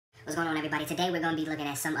What's going on, everybody? Today we're going to be looking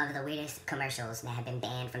at some of the weirdest commercials that have been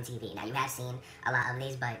banned from TV. Now, you have seen a lot of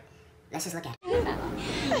these, but let's just look at it.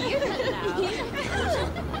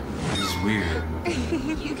 This is weird.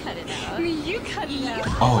 You cut it out. You cut it out.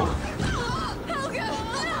 Oh.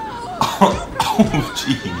 Oh,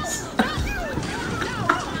 jeez.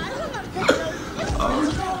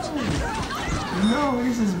 No,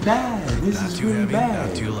 this is bad. This is really bad.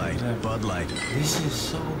 Not too light. Bud Light. This is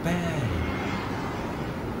so bad.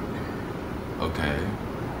 Okay.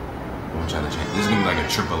 I'm trying to change. This is gonna be like a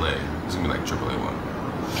AAA. This is gonna be like a AAA one.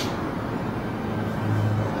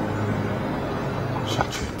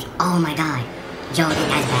 Shit trips. Oh my god. Joe,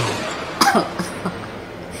 that's bad.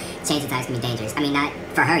 Change the tires can be dangerous. I mean, not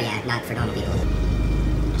for her yet, not for normal people.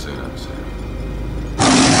 Let's say that. Let's say that.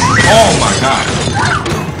 Oh my god.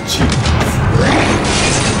 Jeez.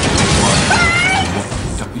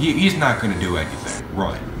 He's not gonna do anything.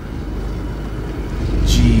 Run.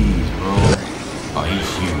 Jeez, bro. Oh, he's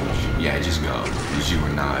huge. Yeah, just go. Because you are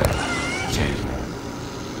not changing that.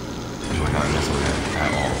 You are not messing with that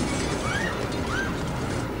at all.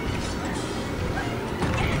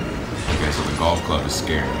 Okay, so the golf club is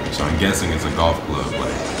scaring me. So I'm guessing it's a golf club,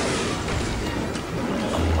 like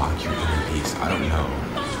unlock your inner peace. I don't know.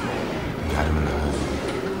 Got him in the hood.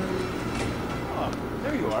 Oh,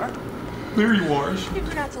 there you are. There you are. You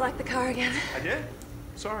forgot to lock the car again. I did?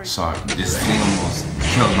 Sorry. Sorry, this thing almost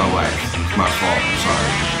killed my wife. It's my fault. I'm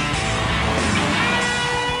sorry.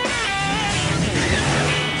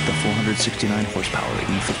 The 469 horsepower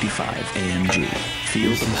E55 AMG.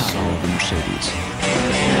 Feel the power of the Mercedes.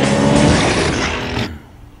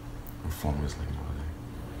 Reform is leaving over there.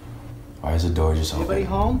 Why is the door just open? Anybody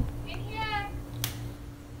home?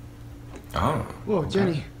 Oh. Whoa, okay.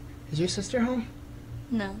 Jenny. Is your sister home?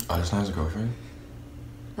 No, Oh, that's not his girlfriend?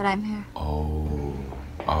 but I'm here. Oh.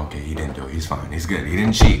 Okay, he didn't do it. He's fine. He's good. He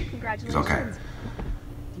didn't cheat. He's okay.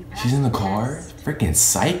 She's in the car? Freaking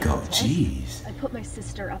psycho. Jeez. I put my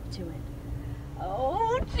sister up to it.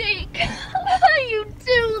 Oh, Jake, you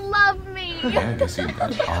do love me. Yeah, I guess he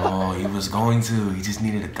does. Oh, he was going to. He just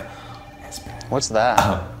needed a go. That's bad. What's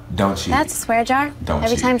that? Don't cheat. That's a swear jar. Don't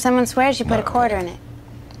Every cheat. time someone swears, you put No. a quarter in it.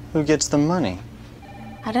 Who gets the money?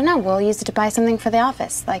 I don't know. We'll use it to buy something for the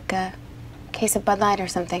office, like a case of Bud Light or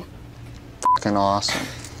something. Fucking awesome.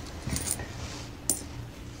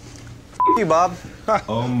 You, Bob.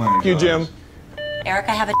 Oh my god. You, Jim. Eric,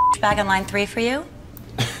 I have a bag on line 3 for you.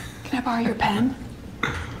 Can I borrow your pen?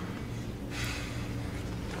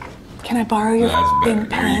 Can I borrow your That's better. f***ing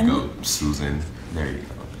There pen? you go, Susan. There you go.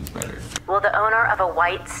 It's better. Will the owner of a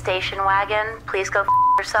white station wagon please go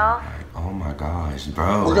yourself? Oh my gosh,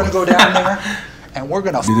 bro. We're gonna go down there, and we're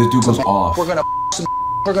gonna. Dude, this dude goes off. We're gonna.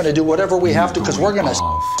 We're gonna do whatever we have to, because we're gonna.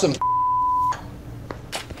 Off. Some.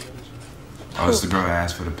 Oh, it's the girl that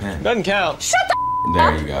asked for the pen. Doesn't count.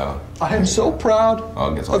 There you go. I am so proud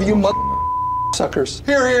Oh, guess of you mother suckers.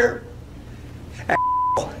 Here, here.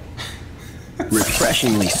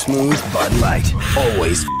 Refreshingly smooth Bud Light.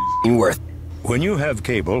 Always worth. When you have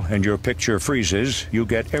cable and your picture freezes, you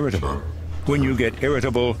get irritable. When you get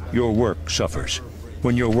irritable, your work suffers.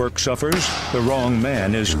 When your work suffers, the wrong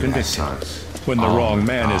man is convicted. When the wrong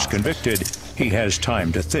man is convicted, he has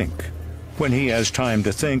time to think. When he has time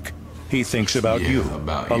to think, he thinks about you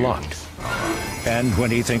a lot. And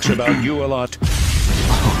when he thinks about you a lot,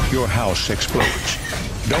 your house explodes.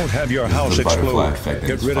 Don't have your house explode.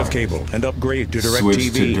 Get rid of cable and upgrade to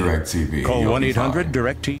Switch to DirecTV. DirecTV. Call You'll be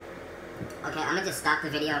 1-800-DirecTV. Okay, I'm gonna just stop the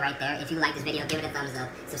video right there. If you like this video, give it a thumbs up,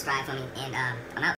 subscribe for me, and I'm out.